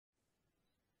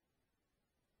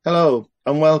Hello,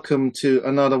 and welcome to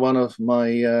another one of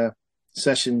my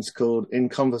sessions called In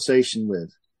Conversation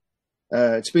With.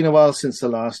 It's been a while since the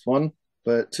last one,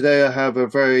 but today I have a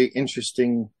very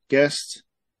interesting guest,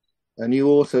 a new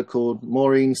author called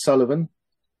Maureen Sullivan,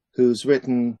 who's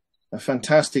written a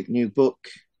fantastic new book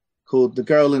called The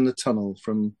Girl in the Tunnel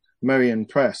from Merrion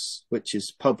Press, which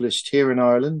is published here in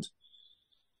Ireland.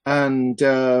 And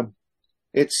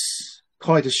it's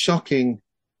quite a shocking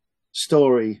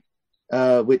story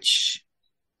which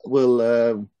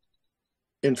will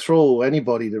enthrall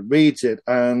anybody that reads it,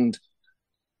 and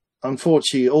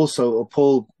unfortunately also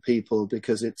appall people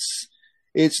because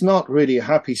it's not really a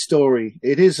happy story.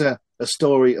 It is a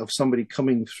story of somebody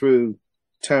coming through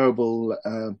terrible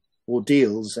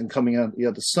ordeals and coming out the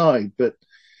other side, but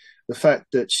the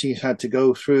fact that she had to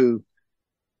go through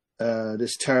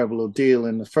this terrible ordeal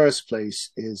in the first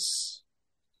place is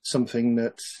something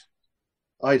that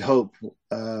I'd hope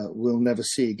we'll never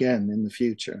see again in the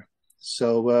future.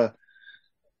 So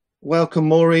welcome,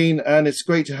 Maureen, and it's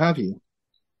great to have you.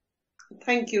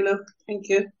 Thank you, Luke. Thank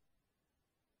you.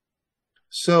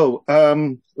 So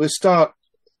we'll start.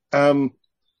 Can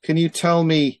you tell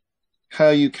me how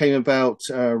you came about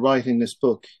writing this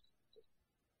book?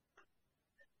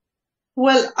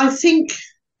 Well, I think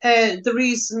the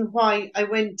reason why I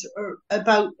went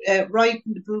about writing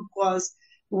the book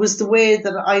was the way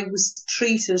that I was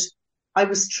treated. I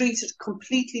was treated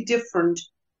completely different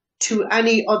to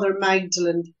any other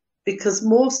Magdalene, because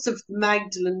most of the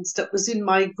Magdalenes that was in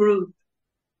my group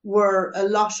a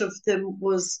lot of them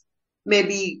was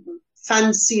maybe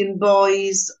fancying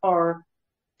boys, or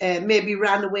maybe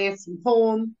ran away from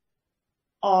home,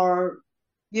 or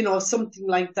something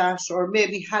like that, or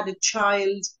maybe had a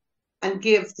child and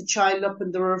gave the child up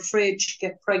and they were afraid she'd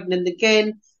get pregnant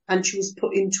again and she was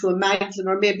put into a Magdalene.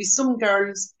 Or maybe some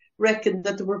girls reckoned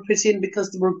that they were put in because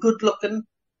they were good looking.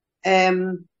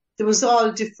 There was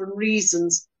all different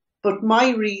reasons, but my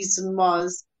reason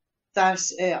was that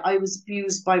I was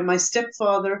abused by my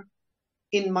stepfather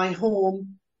in my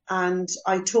home, and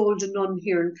I told a nun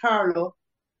here in Carlow,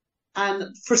 and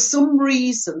for some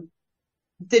reason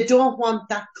they don't want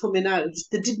that coming out.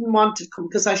 They didn't want it come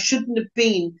because I shouldn't have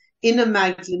been in a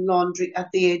Magdalene laundry at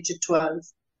the age of 12.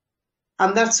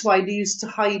 And that's why they used to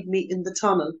hide me in the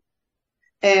tunnel.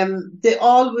 They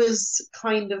always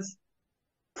kind of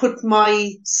put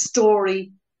my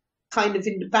story kind of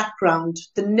in the background.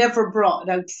 They never brought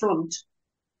it out front.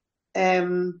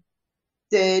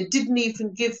 They didn't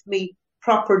even give me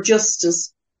proper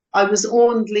justice. I was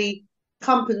only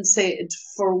compensated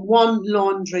for one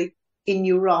laundry in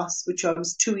New Ross, which I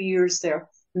was 2 years there.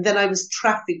 And then I was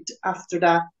trafficked after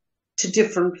that to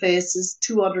different places,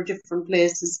 2 other different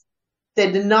places. They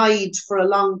denied for a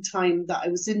long time that I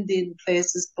was in the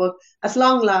places, but at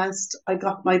long last, I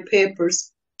got my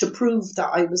papers to prove that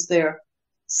I was there.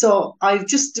 So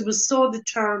was so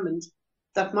determined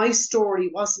that my story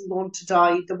wasn't going to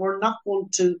die. They were not going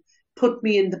to put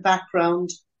me in the background,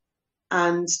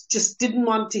 and just didn't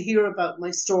want to hear about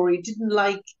my story. Didn't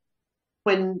like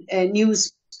when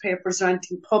newspapers or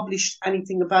anything published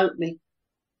anything about me.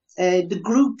 The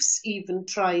groups even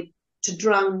tried to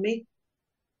drown me.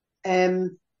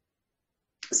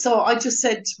 So I just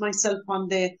said to myself one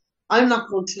day, I'm not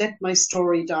going to let my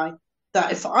story die.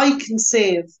 That if I can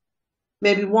save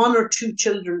maybe 1 or 2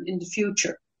 children in the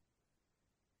future,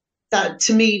 that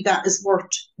to me, that is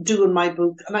worth doing my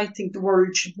book. And I think the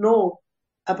world should know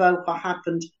about what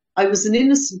happened. I was an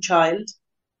innocent child,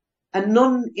 and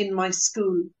none in my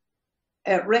school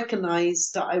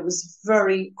recognised that I was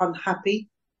very unhappy.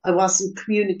 I wasn't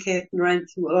communicating or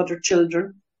anything with other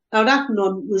children. Now, that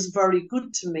nun was very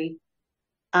good to me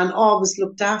and always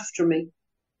looked after me.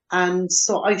 And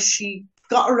so she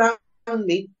got around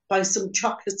me by some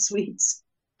chocolate sweets,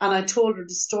 and I told her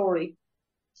the story.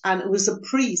 And it was a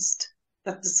priest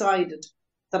that decided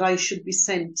that I should be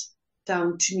sent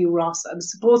down to New Ross. I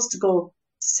was supposed to go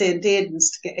to St.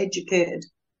 Aidan's to get educated.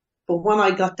 But when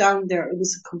I got down there, it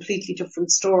was a completely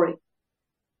different story.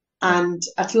 And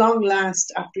at long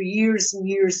last, after years and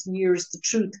years and years, the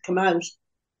truth came out.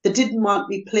 They didn't want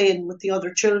me playing with the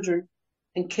other children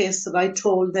in case that I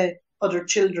told the other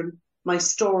children my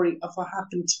story of what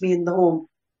happened to me in the home.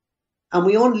 And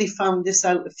we only found this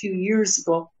out a few years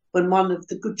ago when one of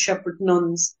the Good Shepherd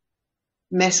nuns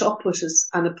met up with us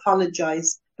and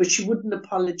apologised. But she wouldn't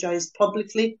apologise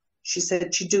publicly. She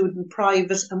said she'd do it in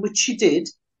private, and which she did.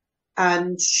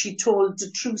 And she told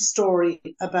the true story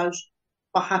about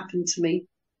what happened to me,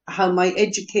 how my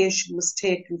education was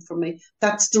taken from me.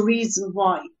 That's the reason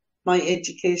why my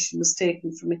education was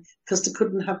taken from me, because they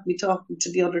couldn't have me talking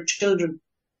to the other children.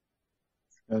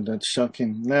 That's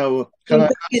shocking. Now, can And I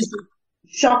that ask? is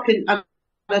shocking, and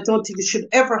I don't think it should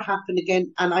ever happen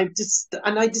again. And I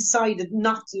decided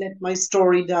not to let my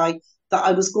story die. That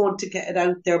I was going to get it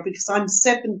out there because I'm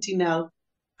 70 now,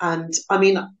 and I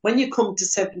mean, when you come to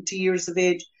 70 years of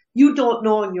age, you don't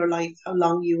know in your life how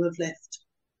long you have left.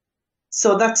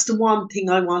 So that's the one thing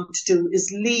I want to do is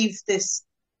leave this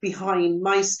behind,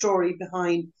 my story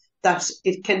behind, that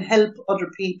it can help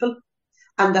other people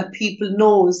and that people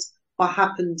knows what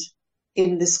happened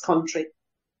in this country.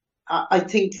 I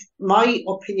think my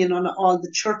opinion on all,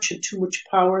 the church had too much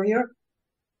power here,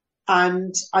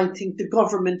 and I think the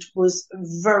government was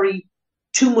very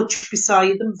too much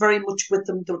beside them, very much with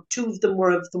them. The two of them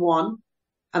were of the one,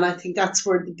 and I think that's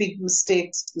where the big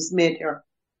mistakes was made here.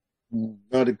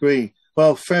 I'd agree.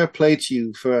 Well, fair play to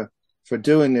you for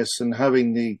doing this and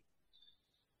having the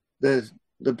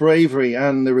the bravery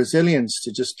and the resilience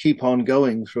to just keep on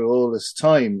going through all this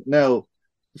time. Now,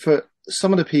 for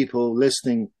some of the people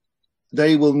listening,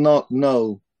 they will not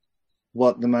know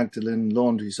what the Magdalene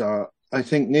laundries are. I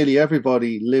think nearly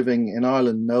everybody living in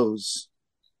Ireland knows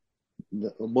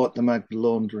what the Magdalene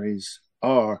laundries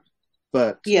are,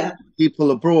 but Yeah,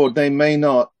 people abroad, they may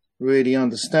not really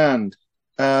understand.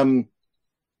 Um,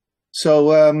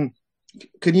 so,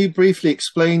 can you briefly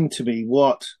explain to me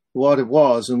what it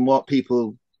was and what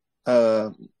people,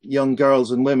 young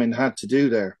girls and women, had to do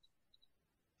there?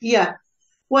 yeah.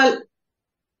 Well,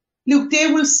 look, they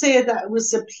will say that it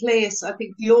was a place, I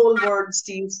think the old words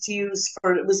they used to use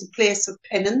for it was a place of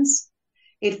penance.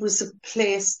 It was a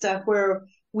place that where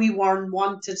we weren't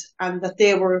wanted and that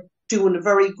they were doing a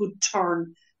very good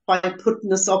turn by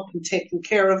putting us up and taking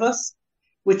care of us,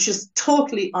 which is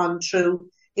totally untrue.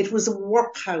 It was a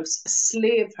workhouse, a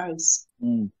slave house.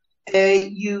 Mm.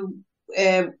 You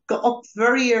got up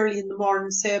very early in the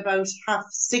morning, say about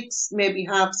 6:30, maybe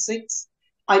 6:30.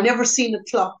 I never seen a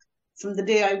clock from the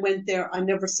day I went there. I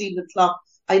never seen a clock.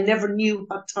 I never knew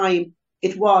what time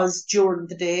it was during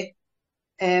the day.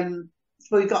 So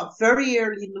we got very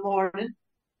early in the morning.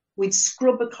 We'd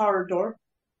scrub a corridor.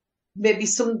 Maybe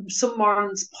some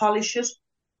mornings polish it.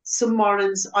 Some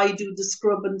mornings I do the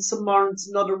scrubbing. Some mornings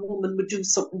another woman would do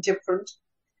something different.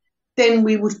 Then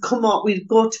we would come up. We'd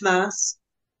go to mass,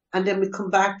 and then we'd come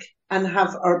back and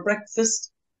have our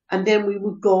breakfast, and then we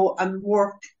would go and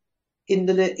work in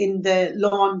the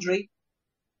laundry,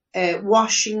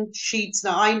 washing sheets.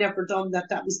 Now I never done that.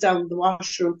 That was down in the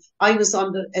washroom. I was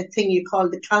on a thing you call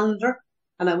the calendar,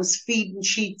 and I was feeding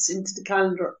sheets into the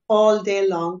calendar all day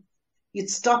long. You'd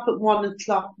stop at 1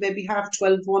 o'clock, maybe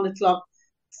 12:30, 1 o'clock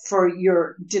for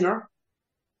your dinner.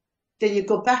 Then you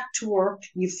go back to work.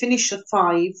 You finish at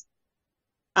 5,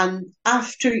 and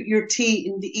after your tea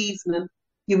in the evening,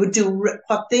 you would do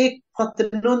what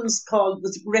the nuns called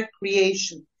was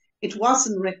recreation. It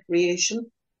wasn't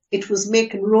recreation. It was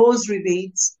making rosary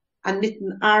beads and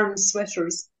knitting iron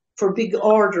sweaters for big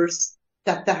orders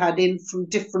that they had in from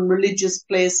different religious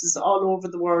places all over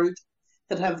the world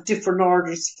that have different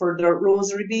orders for their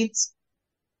rosary beads.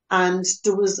 And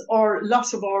there was a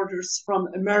lot of orders from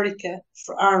America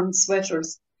for iron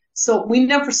sweaters. So we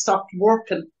never stopped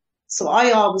working. So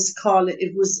I always call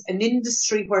it was an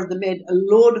industry where they made a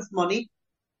load of money.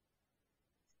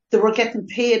 They were getting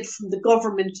paid from the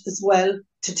government as well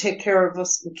to take care of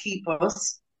us and keep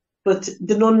us. But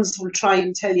the nuns will try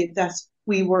and tell you that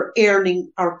we were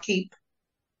earning our keep.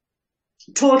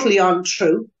 Totally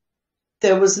untrue.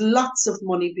 There was lots of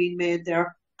money being made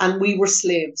there, and we were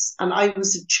slaves. And I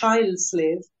was a child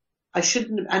slave. I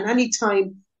shouldn't have, and any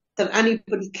time that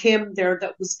anybody came there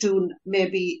that was doing,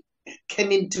 maybe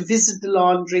came in to visit the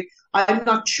laundry, I'm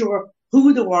not sure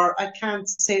who they were. I can't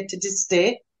say to this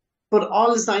day. But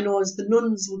all as I know is the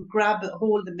nuns would grab a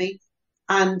hold of me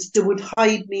and they would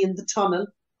hide me in the tunnel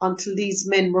until these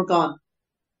men were gone.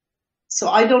 So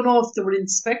I don't know if there were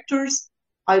inspectors.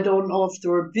 I don't know if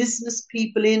there were business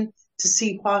people in to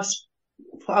see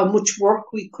how much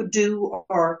work we could do,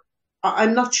 or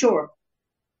I'm not sure.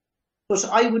 But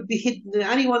I would be hidden. If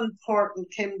anyone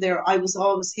important came there, I was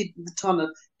always hidden in the tunnel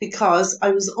because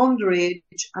I was underage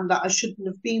and that I shouldn't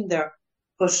have been there.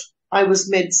 But I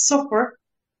was made suffer,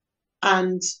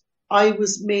 and I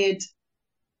was made,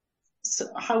 so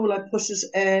how will I put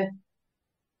it?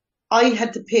 I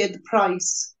had to pay the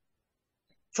price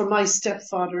for my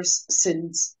stepfather's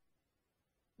sins.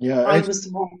 Yeah, I was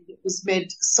the one that was made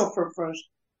to suffer for it.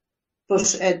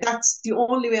 But that's the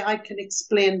only way I can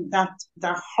explain that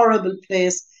horrible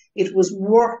place. It was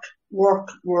work, work,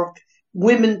 work.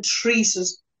 Women treated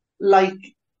like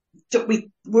we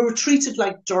were treated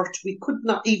like dirt. We could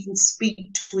not even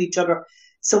speak to each other.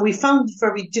 So we found it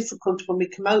very difficult when we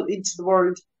come out into the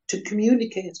world to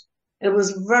communicate It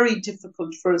was very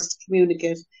difficult for us to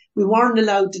communicate. We weren't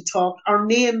allowed to talk. Our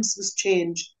names was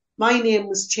changed. My name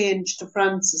was changed to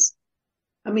Francis.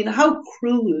 I mean, how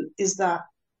cruel is that?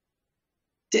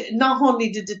 Not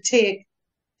only did it take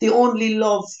the only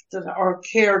love that or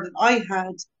care that I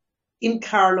had in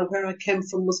Carlow, where I came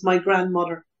from, was my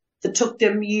grandmother, that took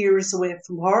them years away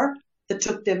from her, that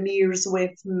took them years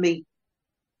away from me,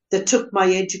 that took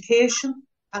my education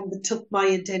and that took my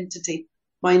identity.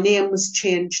 My name was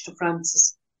changed to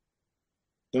Francis.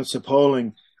 That's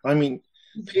appalling. I mean,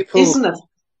 Isn't it?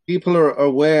 people are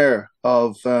aware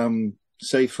of,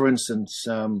 say, for instance,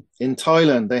 in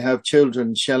Thailand, they have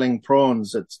children shelling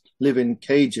prawns that live in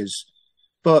cages.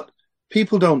 But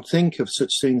people don't think of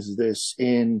such things as this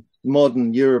in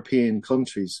modern European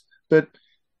countries. But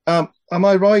am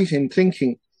I right in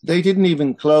thinking they didn't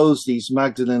even close these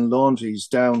Magdalene laundries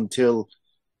down till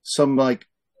some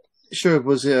sure it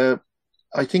was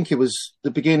I think it was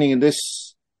the beginning of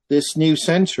this new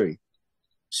century.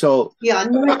 So yeah,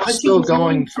 no, I think still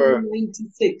going for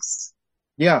 96.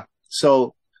 Yeah.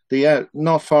 So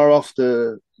not far off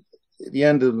the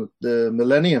end of the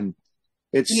millennium.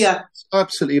 It's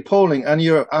absolutely appalling, and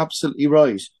you're absolutely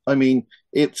right. I mean,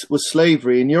 it was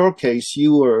slavery. In your case,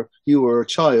 you were a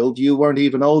child. You weren't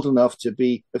even old enough to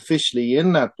be officially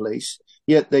in that place,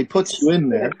 yet they put you in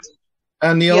there.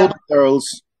 And the older girls,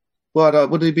 what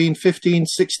would it have been 15,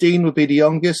 16 would be the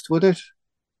youngest, would it?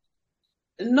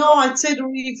 No, I'd say they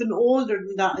were even older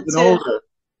than that. Older.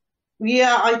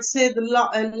 Yeah, I'd say a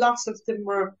lot of them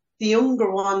were the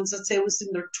younger ones. I'd say it was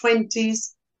in their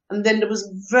 20s. And then there was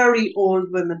very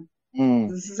old women,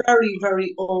 very,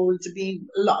 very old, to be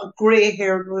a lot of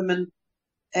grey-haired women,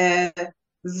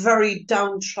 very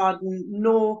downtrodden,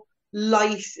 no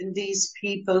life in these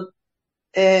people,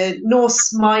 no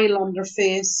smile on their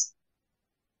face.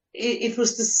 It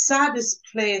was the saddest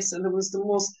place, and it was the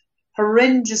most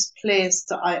horrendous place.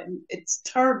 It's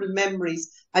terrible memories,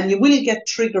 and you will get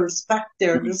triggers back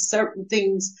there. There's certain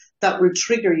things that will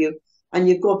trigger you. And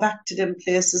you go back to them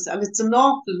places, and it's an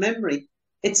awful memory.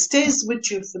 It stays with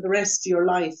you for the rest of your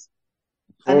life.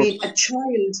 I mean, a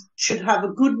child should have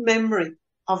a good memory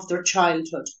of their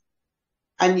childhood.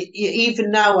 And even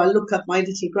now, I look at my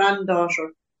little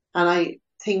granddaughter, and I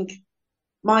think,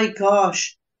 my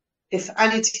gosh, if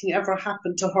anything ever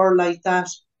happened to her like that,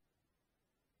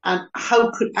 and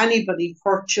how could anybody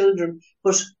hurt children?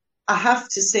 But I have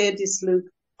to say this, Luke,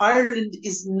 Ireland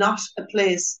is not a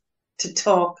place to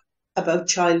talk about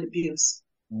child abuse.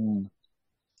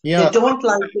 Yeah. They don't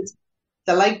like it.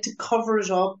 They like to cover it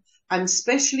up, and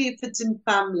especially if it's in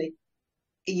family,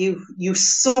 you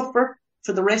suffer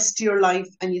for the rest of your life,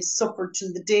 and you suffer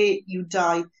till the day you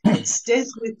die. It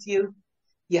stays with you.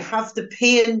 You have the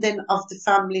pain then of the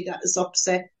family that is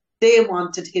upset. They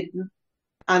want it hidden,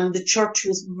 and the church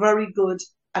was very good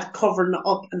at covering it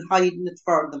up and hiding it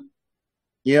for them.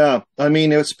 Yeah, I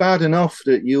mean, it's bad enough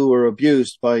that you were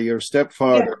abused by your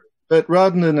stepfather, but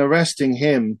rather than arresting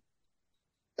him,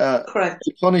 correct,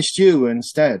 he punished you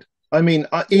instead. I mean,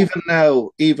 even now,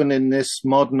 even in this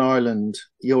modern Ireland,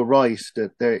 you're right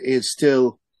that there is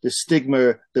still the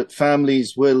stigma that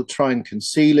families will try and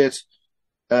conceal it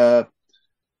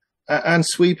and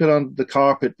sweep it under the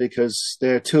carpet because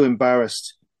they're too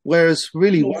embarrassed. Whereas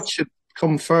really what should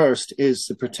come first is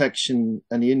the protection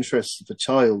and the interests of the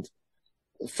child.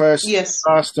 First,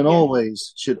 last, and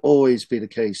always should always be the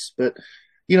case. But,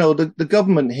 you know, the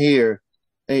government here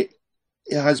it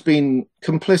has been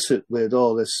complicit with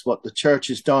all this, what the church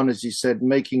has done, as you said,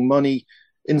 making money,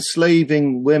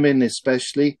 enslaving women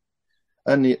especially,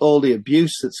 and all the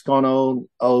abuse that's gone on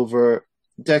over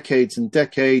decades and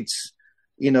decades,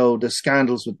 you know, the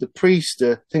scandals with the priest,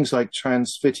 things like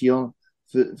transphysiotomy,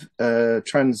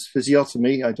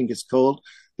 I think it's called,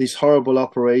 these horrible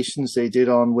operations they did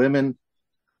on women.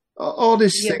 All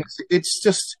these things,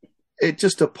 it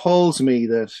just appalls me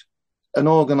that an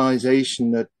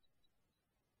organization that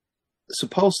is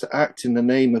supposed to act in the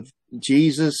name of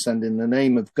Jesus and in the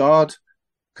name of God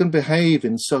can behave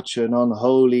in such an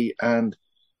unholy and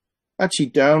actually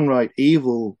downright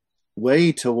evil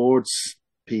way towards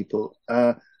people.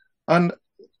 And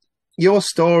your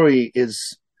story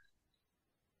is,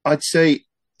 I'd say,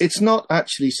 it's not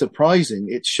actually surprising.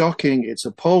 It's shocking. It's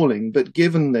appalling. But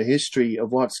given the history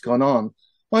of what's gone on,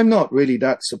 I'm not really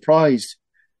that surprised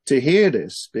to hear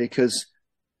this, because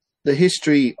the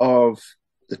history of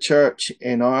the church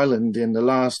in Ireland in the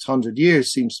last 100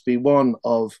 years seems to be one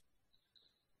of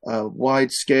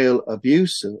wide-scale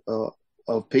abuse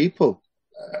of people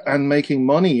and making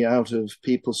money out of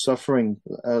people suffering,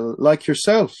 like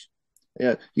yourself.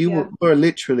 You were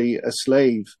literally a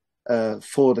slave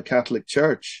for the Catholic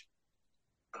Church.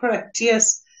 correct,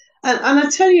 yes. And I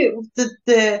tell you,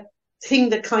 the thing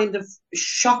that kind of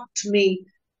shocked me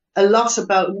a lot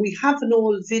about, we have an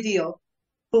old video,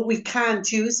 but we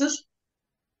can't use it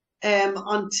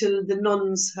until the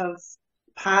nuns have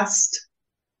passed.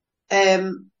 I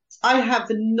have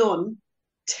a nun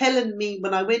telling me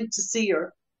when I went to see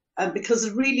her, and because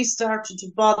it really started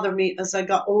to bother me as I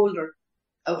got older,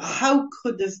 how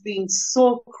could have been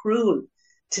so cruel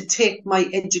to take my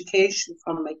education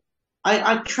from me.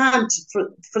 I can't,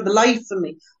 for the life of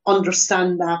me,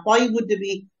 understand that. Why would they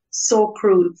be so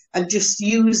cruel and just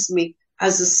use me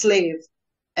as a slave?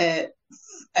 A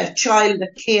child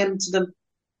that came to them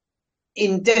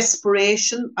in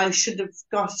desperation. I should have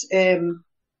got,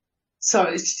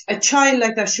 so a child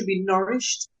like that should be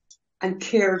nourished and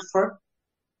cared for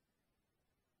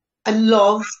and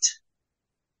loved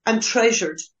and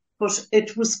treasured. But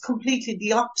it was completely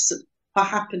the opposite what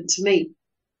happened to me.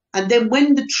 And then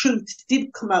when the truth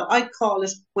did come out, I call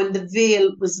it when the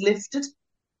veil was lifted,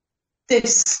 they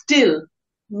still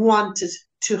wanted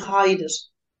to hide it.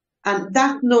 And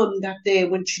that nun that day,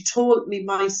 when she told me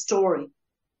my story,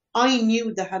 I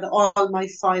knew they had all my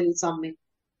files on me,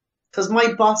 because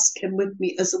my boss came with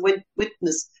me as a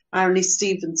witness, Arnie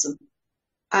Stevenson,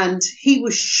 and he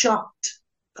was shocked.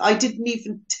 I didn't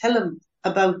even tell him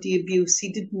about the abuse.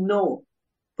 He didn't know.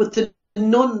 But the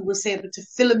nun was able to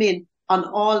fill him in on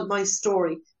all my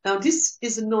story. Now, this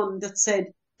is a nun that said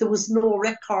there was no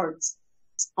records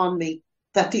on me,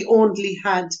 that they only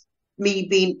had me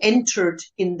being entered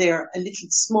in there, a little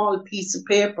small piece of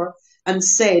paper, and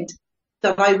said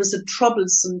that I was a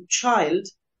troublesome child.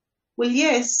 Well,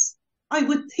 yes, I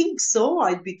would think so.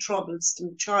 I'd be a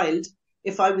troublesome child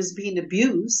if I was being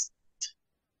abused.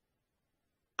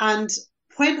 And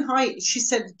when she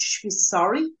said she was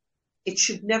sorry, it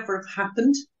should never have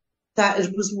happened, that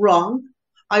it was wrong.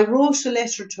 I wrote a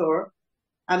letter to her,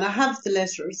 and I have the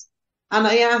letters, and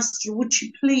I asked her, would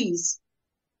she please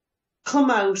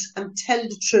come out and tell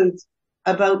the truth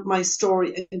about my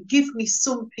story and give me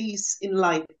some peace in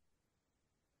life?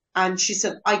 And she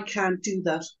said, I can't do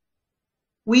that.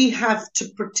 We have to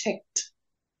protect,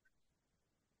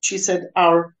 she said,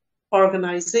 our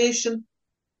organisation.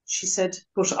 She said,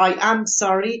 but I am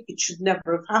sorry, it should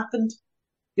never have happened.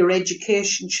 Your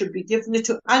education should be given it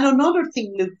to. And another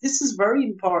thing, Luke, this is very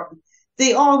important.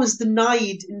 They always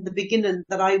denied in the beginning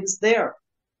that I was there.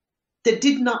 They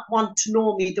did not want to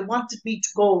know me. They wanted me to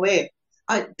go away.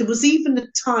 There was even a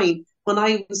time when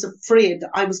I was afraid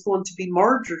I was going to be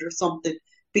murdered or something,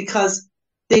 because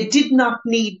they did not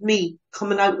need me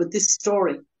coming out with this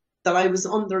story that I was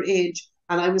underage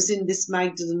and I was in this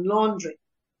Magdalene laundry.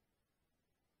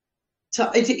 So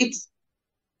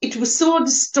it was so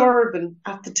disturbing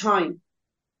at the time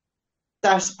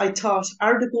that I thought,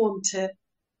 are they going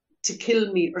to kill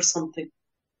me or something?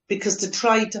 Because they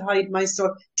tried to hide my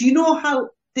story. Do you know how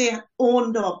they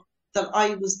owned up that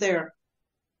I was there?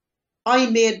 I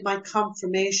made my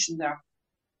confirmation there.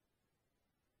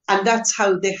 And that's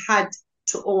how they had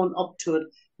to own up to it.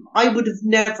 I would have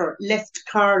never left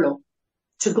Carlow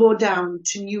to go down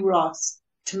to New Ross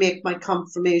to make my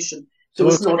confirmation. There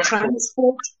was no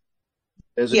transport.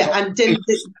 Yeah, and then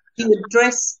the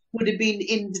address would have been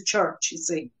in the church, you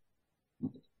see.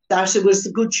 That it was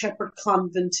the Good Shepherd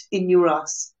Convent in New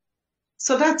Ross.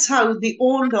 So that's how they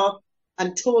owned up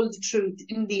and told the truth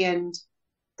in the end,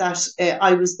 that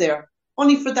I was there.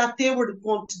 Only for that they were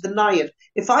going to deny it.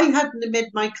 If I hadn't made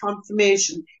my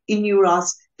confirmation in New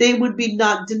Ross, they would be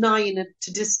not denying it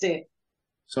to this day.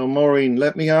 So, Maureen,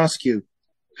 let me ask you,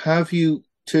 have you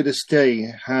to this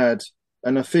day had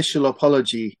an official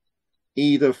apology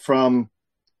either from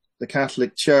the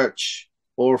Catholic Church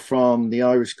or from the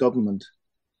Irish government?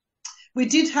 We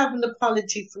did have an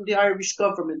apology from the Irish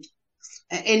government.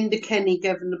 Enda Kenny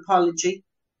gave an apology.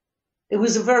 It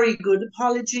was a very good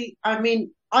apology. I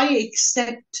mean, I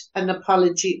accept an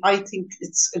apology. I think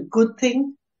it's a good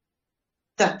thing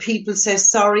that people say,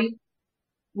 sorry,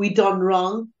 we done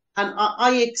wrong. And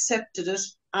I accepted it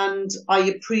and I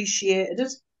appreciated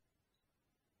it.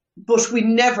 But we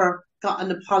never got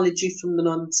an apology from the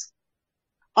nuns.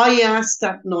 I asked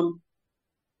that nun,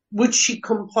 would she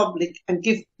come public and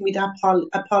give me that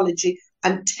apology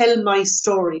and tell my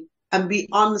story and be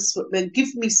honest with me and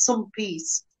give me some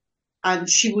peace? And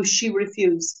she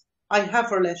refused. I have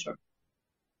her letter.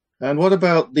 And what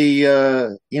about the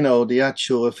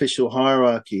actual official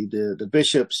hierarchy, the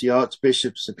bishops, the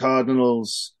archbishops, the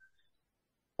cardinals?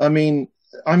 I mean,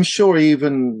 I'm sure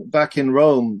even back in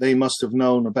Rome, they must have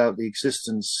known about the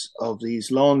existence of these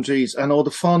laundries and all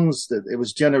the funds that it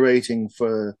was generating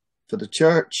for the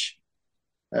church.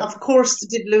 Of course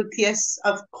they did, Luke. Yes,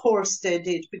 of course they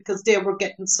did, because they were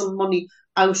getting some money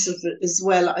out of it as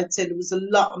well. I'd say there was a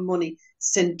lot of money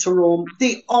sent to Rome.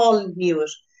 They all knew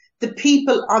it. The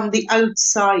people on the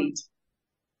outside,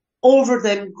 over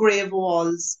them grave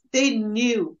walls, they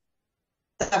knew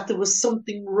that there was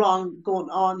something wrong going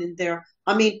on in there.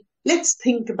 I mean, let's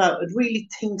think about it, really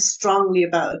think strongly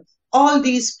about it. All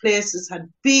these places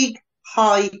had big,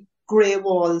 high grey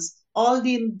walls, all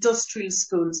the industrial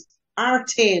schools,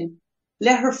 Artane,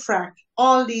 Letterfrack,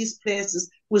 all these places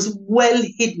was well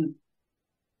hidden.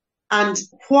 And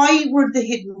why were they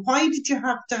hidden? Why did you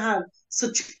have to have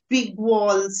such big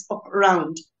walls up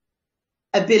around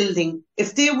a building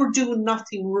if they were doing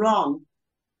nothing wrong?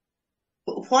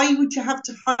 Why would you have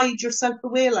to hide yourself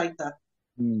away like that?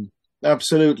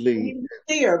 Absolutely.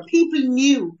 There, people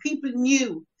knew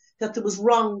that there was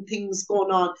wrong things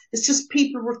going on. It's just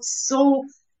people were so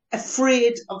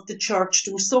afraid of the church.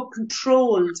 They were so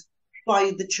controlled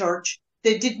by the church.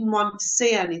 They didn't want to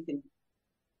say anything.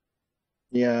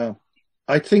 Yeah.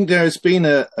 I think there's been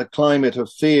a climate of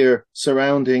fear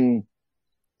surrounding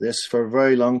this for a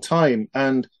very long time.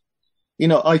 And, you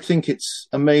know, I think it's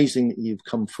amazing that you've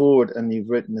come forward and you've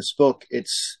written this book.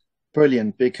 It's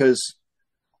brilliant because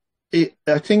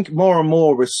I think more and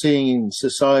more we're seeing in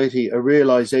society a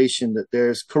realization that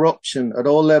there's corruption at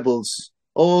all levels,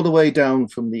 all the way down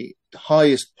from the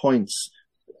highest points,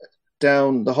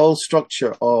 down the whole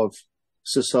structure of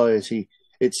society.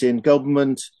 It's in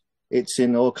government, it's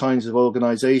in all kinds of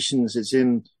organizations, it's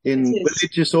in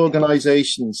religious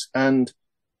organizations. And,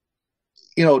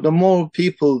 you know, the more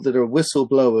people that are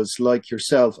whistleblowers like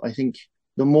yourself, I think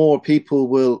the more people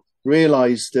will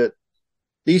realize that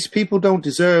these people don't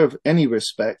deserve any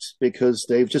respect because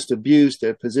they've just abused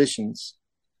their positions.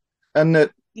 And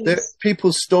that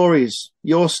people's stories,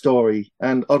 your story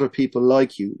and other people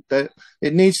like you, that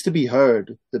it needs to be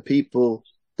heard. The people,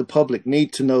 the public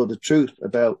need to know the truth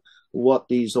about what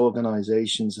these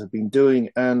organizations have been doing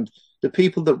and the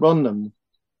people that run them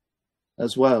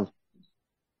as well.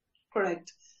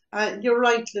 Correct. You're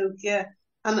right, Luke. Yeah.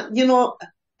 And, you know,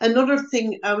 another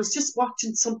thing, I was just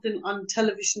watching something on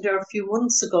television there a few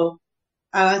months ago.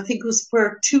 I think it was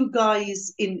where two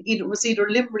guys it was either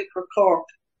Limerick or Cork,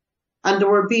 and they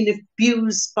were being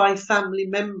abused by family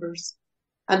members.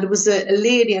 And there was a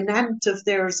lady, an aunt of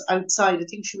theirs outside. I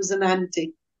think she was an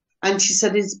auntie. And she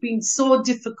said it's been so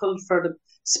difficult for them,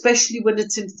 especially when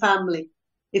it's in family.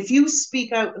 If you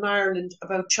speak out in Ireland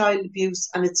about child abuse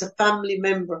and it's a family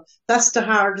member, that's the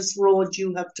hardest road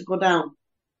you have to go down.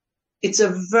 It's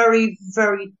a very,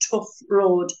 very tough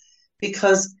road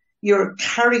because your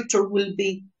character will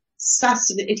be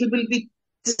assassinated. It will be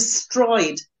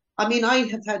destroyed. I mean, I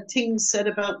have had things said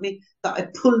about me that I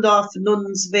pulled off a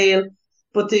nun's veil,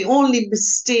 but the only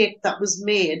mistake that was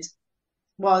made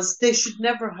was they should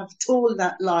never have told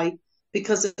that lie,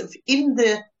 because if in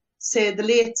the, say, the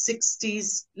late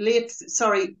 50s,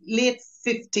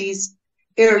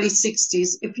 early 60s,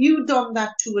 if you'd done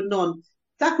that to a nun,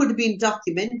 that would have been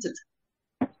documented.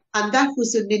 And that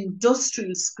was an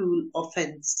industrial school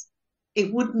offence.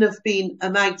 It wouldn't have been a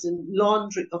Magdalene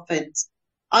laundry offence.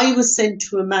 I was sent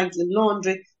to a Magdalene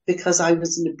laundry because I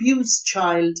was an abused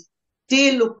child.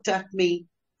 They looked at me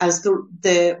as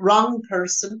the wrong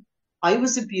person. I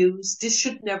was abused. This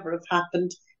should never have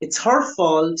happened. It's her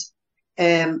fault.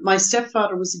 My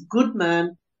stepfather was a good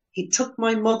man. He took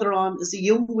my mother on as a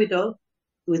young widow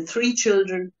with 3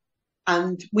 children,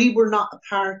 and we were not a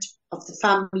part of the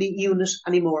family unit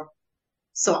anymore.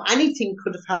 So anything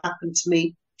could have happened to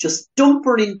me. Just dump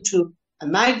her into a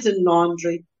Magdalene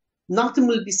laundry. Nothing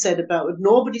will be said about it.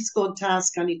 Nobody's going to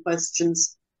ask any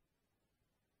questions,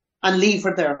 and leave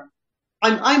her there.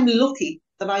 I'm lucky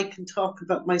that I can talk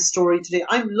about my story today.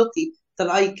 I'm lucky that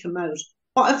I came out.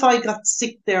 What if I got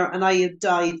sick there and I had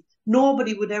died?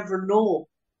 Nobody would ever know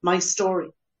my story.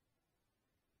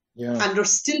 Yeah. And they're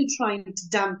still trying to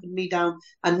dampen me down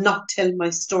and not tell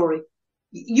my story.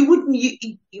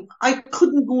 I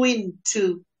couldn't go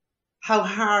into how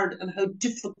hard and how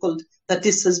difficult that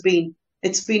this has been.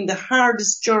 It's been the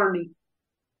hardest journey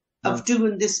of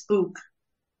doing this book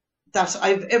that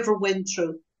I've ever went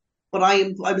through. But I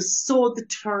was so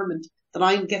determined that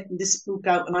I'm getting this book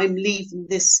out and I'm leaving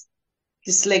this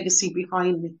legacy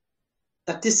behind me.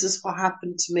 That this is what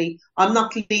happened to me. I'm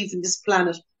not leaving this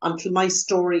planet until my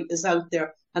story is out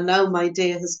there. And now my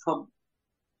day has come.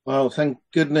 Well, thank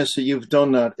goodness that you've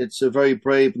done that. It's a very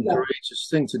brave and courageous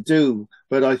thing to do.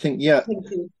 But I think,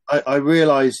 I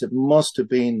realize it must have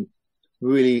been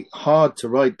really hard to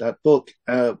write that book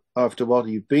after what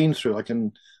you've been through.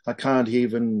 I can't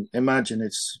even imagine.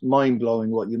 It's mind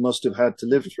blowing what you must have had to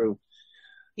live through.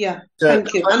 Yeah,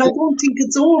 thank you. And I don't think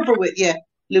it's over with yet,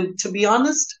 Luke, to be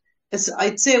honest. As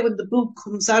I'd say when the book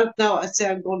comes out now, I'd say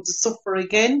I'm going to suffer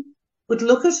again. But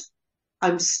look at,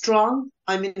 I'm strong.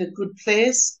 I'm in a good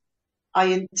place. I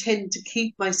intend to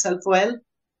keep myself well,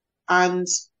 and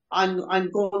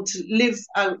I'm going to live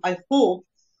out. I hope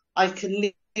I can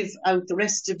live out the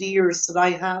rest of the years that I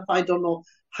have. I don't know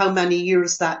how many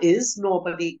years that is.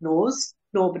 Nobody knows.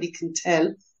 Nobody can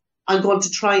tell. I'm going to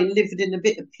try and live it in a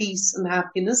bit of peace and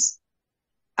happiness.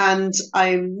 And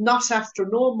I'm not after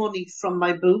no money from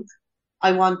my book.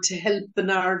 I want to help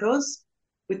Bernardo's,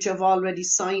 which I've already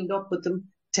signed up with them,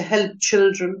 to help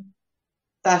children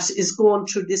that is going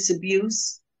through this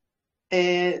abuse.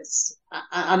 And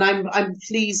I'm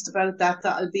pleased about that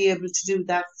I'll be able to do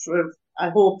that for, I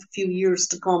hope, a few years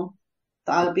to come,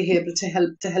 that I'll be able to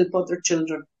help other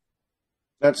children.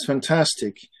 That's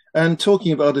fantastic. And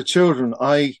talking about the children,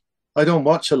 I don't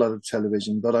watch a lot of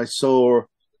television, but I saw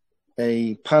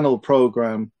a panel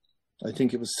program. I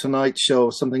think it was Tonight Show,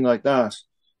 something like that.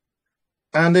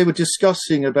 And they were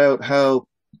discussing about how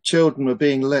children were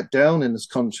being let down in this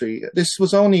country. This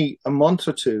was only a month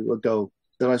or two ago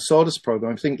that I saw this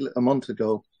program. I think a month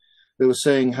ago. They were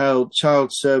saying how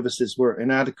child services were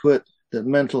inadequate, that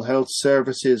mental health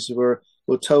services were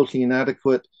totally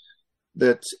inadequate,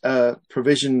 that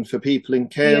provision for people in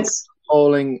care was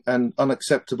appalling and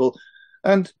unacceptable.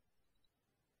 And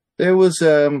there was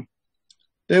a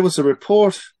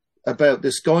report about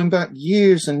this going back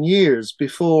years and years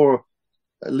before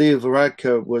Leo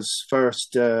Varadkar was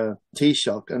first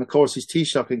Taoiseach, and of course he's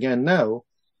Taoiseach again now.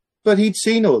 But he'd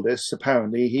seen all this,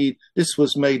 apparently. This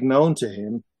was made known to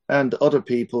him and other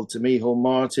people, to Micheál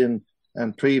Martin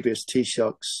and previous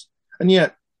Taoiseachs. And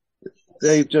yet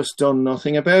they've just done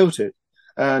nothing about it.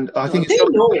 And I think it's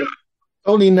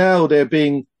only now they're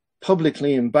being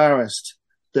publicly embarrassed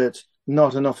that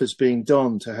not enough is being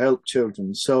done to help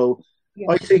children. So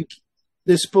I think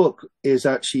this book is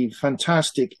actually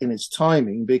fantastic in its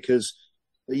timing, because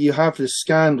you have this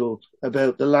scandal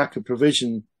about the lack of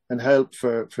provision and help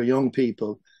for young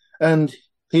people. And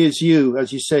here's you,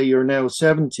 as you say, you're now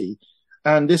 70.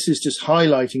 And this is just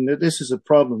highlighting that this is a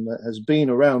problem that has been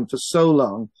around for so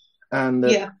long, and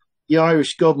that the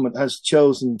Irish government has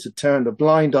chosen to turn a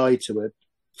blind eye to it.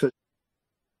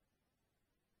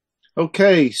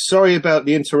 Okay, sorry about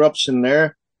the interruption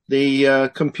there. The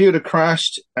computer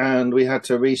crashed and we had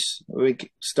to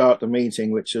restart the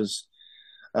meeting, which is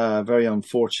very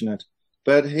unfortunate.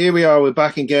 But here we are, we're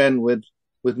back again with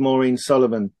Maureen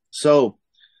Sullivan. So,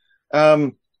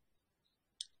 as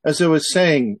I was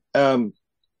saying,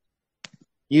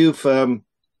 you've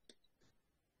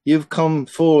come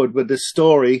forward with this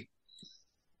story,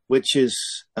 which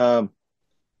is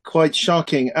quite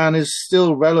shocking and is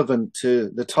still relevant to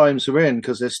the times we're in,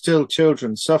 because there's still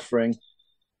children suffering.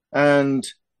 And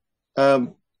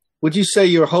would you say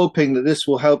you're hoping that this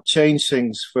will help change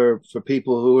things for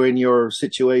people who are in your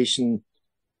situation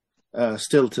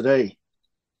still today,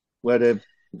 whether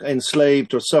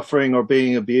enslaved or suffering or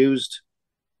being abused?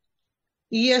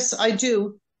 Yes, I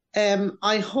do.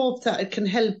 I hope that it can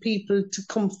help people to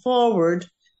come forward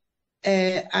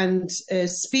and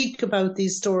speak about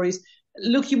these stories.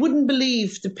 Look, you wouldn't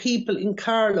believe the people in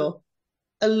Carlow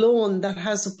alone that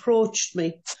has approached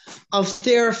me, of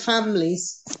their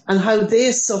families and how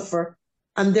they suffer,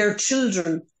 and their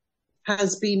children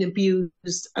has been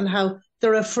abused, and how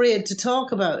they're afraid to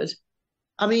talk about it.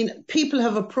 I mean, people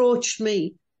have approached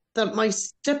me that my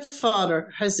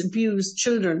stepfather has abused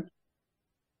children,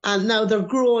 and now they're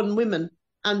grown women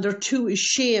and they're too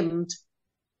ashamed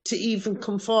to even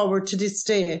come forward to this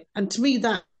day. And to me,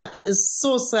 that is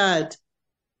so sad,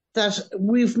 that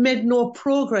we've made no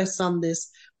progress on this.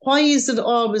 Why is it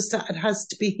always that it has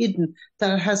to be hidden,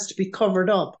 that it has to be covered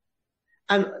up?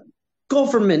 And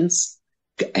governments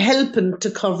helping to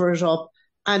cover it up,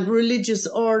 and religious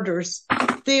orders,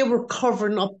 they were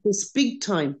covering up this big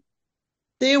time.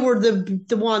 They were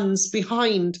the ones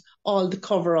behind all the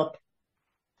cover up.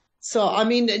 So, I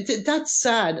mean, that's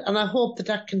sad, and I hope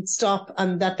that can stop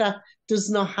and that does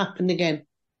not happen again.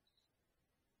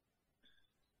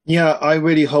 Yeah, I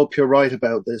really hope you're right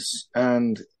about this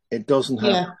and it doesn't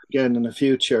happen again in the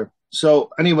future. So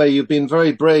anyway, you've been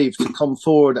very brave to come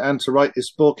forward and to write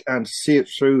this book and to see it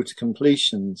through to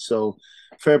completion. So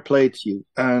fair play to you.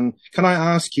 And can I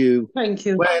ask you, thank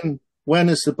you, when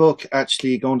is the book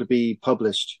actually going to be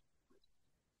published?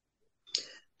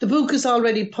 The book is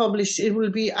already published. It will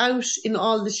be out in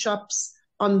all the shops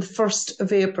on the 1st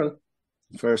of April.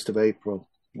 1st of April.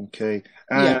 Okay.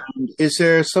 And is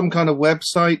there some kind of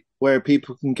website where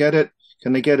people can get it?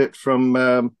 Can they get it from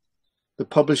the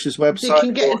publisher's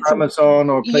website, or Amazon,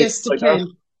 or places like that?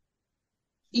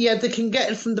 Yeah, they can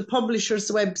get it from the publisher's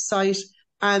website,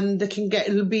 and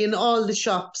it'll be in all the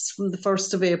shops from the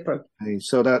 1st of April. Okay,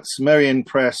 so that's Merrion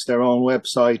Press, their own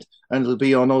website, and it'll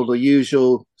be on all the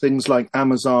usual things like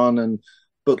Amazon and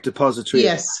Book Depository,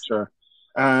 Yes. etc.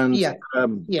 And Yeah.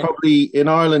 Yeah. probably in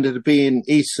Ireland it'd be in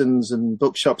Eason's and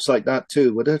bookshops like that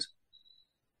too, would it?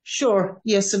 Sure.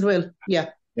 Yes, it will. Yeah.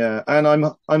 Yeah, and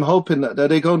I'm hoping that are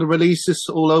they going to release this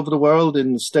all over the world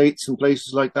in the States and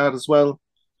places like that as well?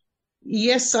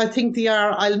 Yes, I think they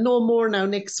are. I'll know more now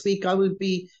next week. I will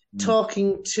be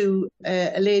talking to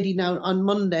a lady now on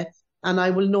Monday, and I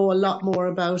will know a lot more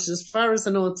about it. As far as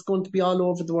I know, it's going to be all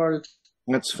over the world.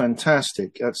 That's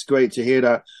fantastic. That's great to hear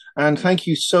that. And thank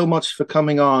you so much for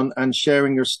coming on and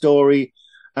sharing your story.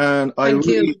 And I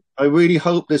really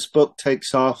hope this book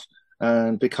takes off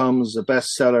and becomes a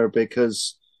bestseller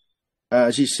because,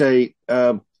 as you say,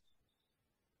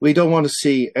 we don't want to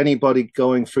see anybody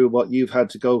going through what you've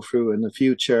had to go through in the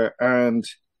future. And,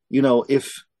 you know, if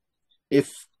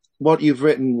what you've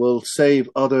written will save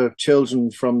other children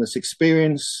from this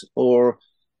experience or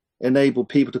enable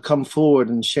people to come forward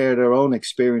and share their own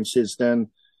experiences, then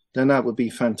that would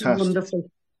be fantastic. Wonderful.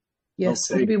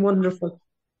 Yes, okay. It would be wonderful.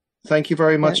 Thank you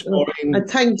very much, Maureen.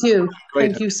 Thank you.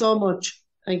 Thank you so much.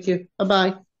 Thank you.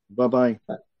 Bye-bye. Bye-bye.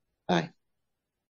 Bye.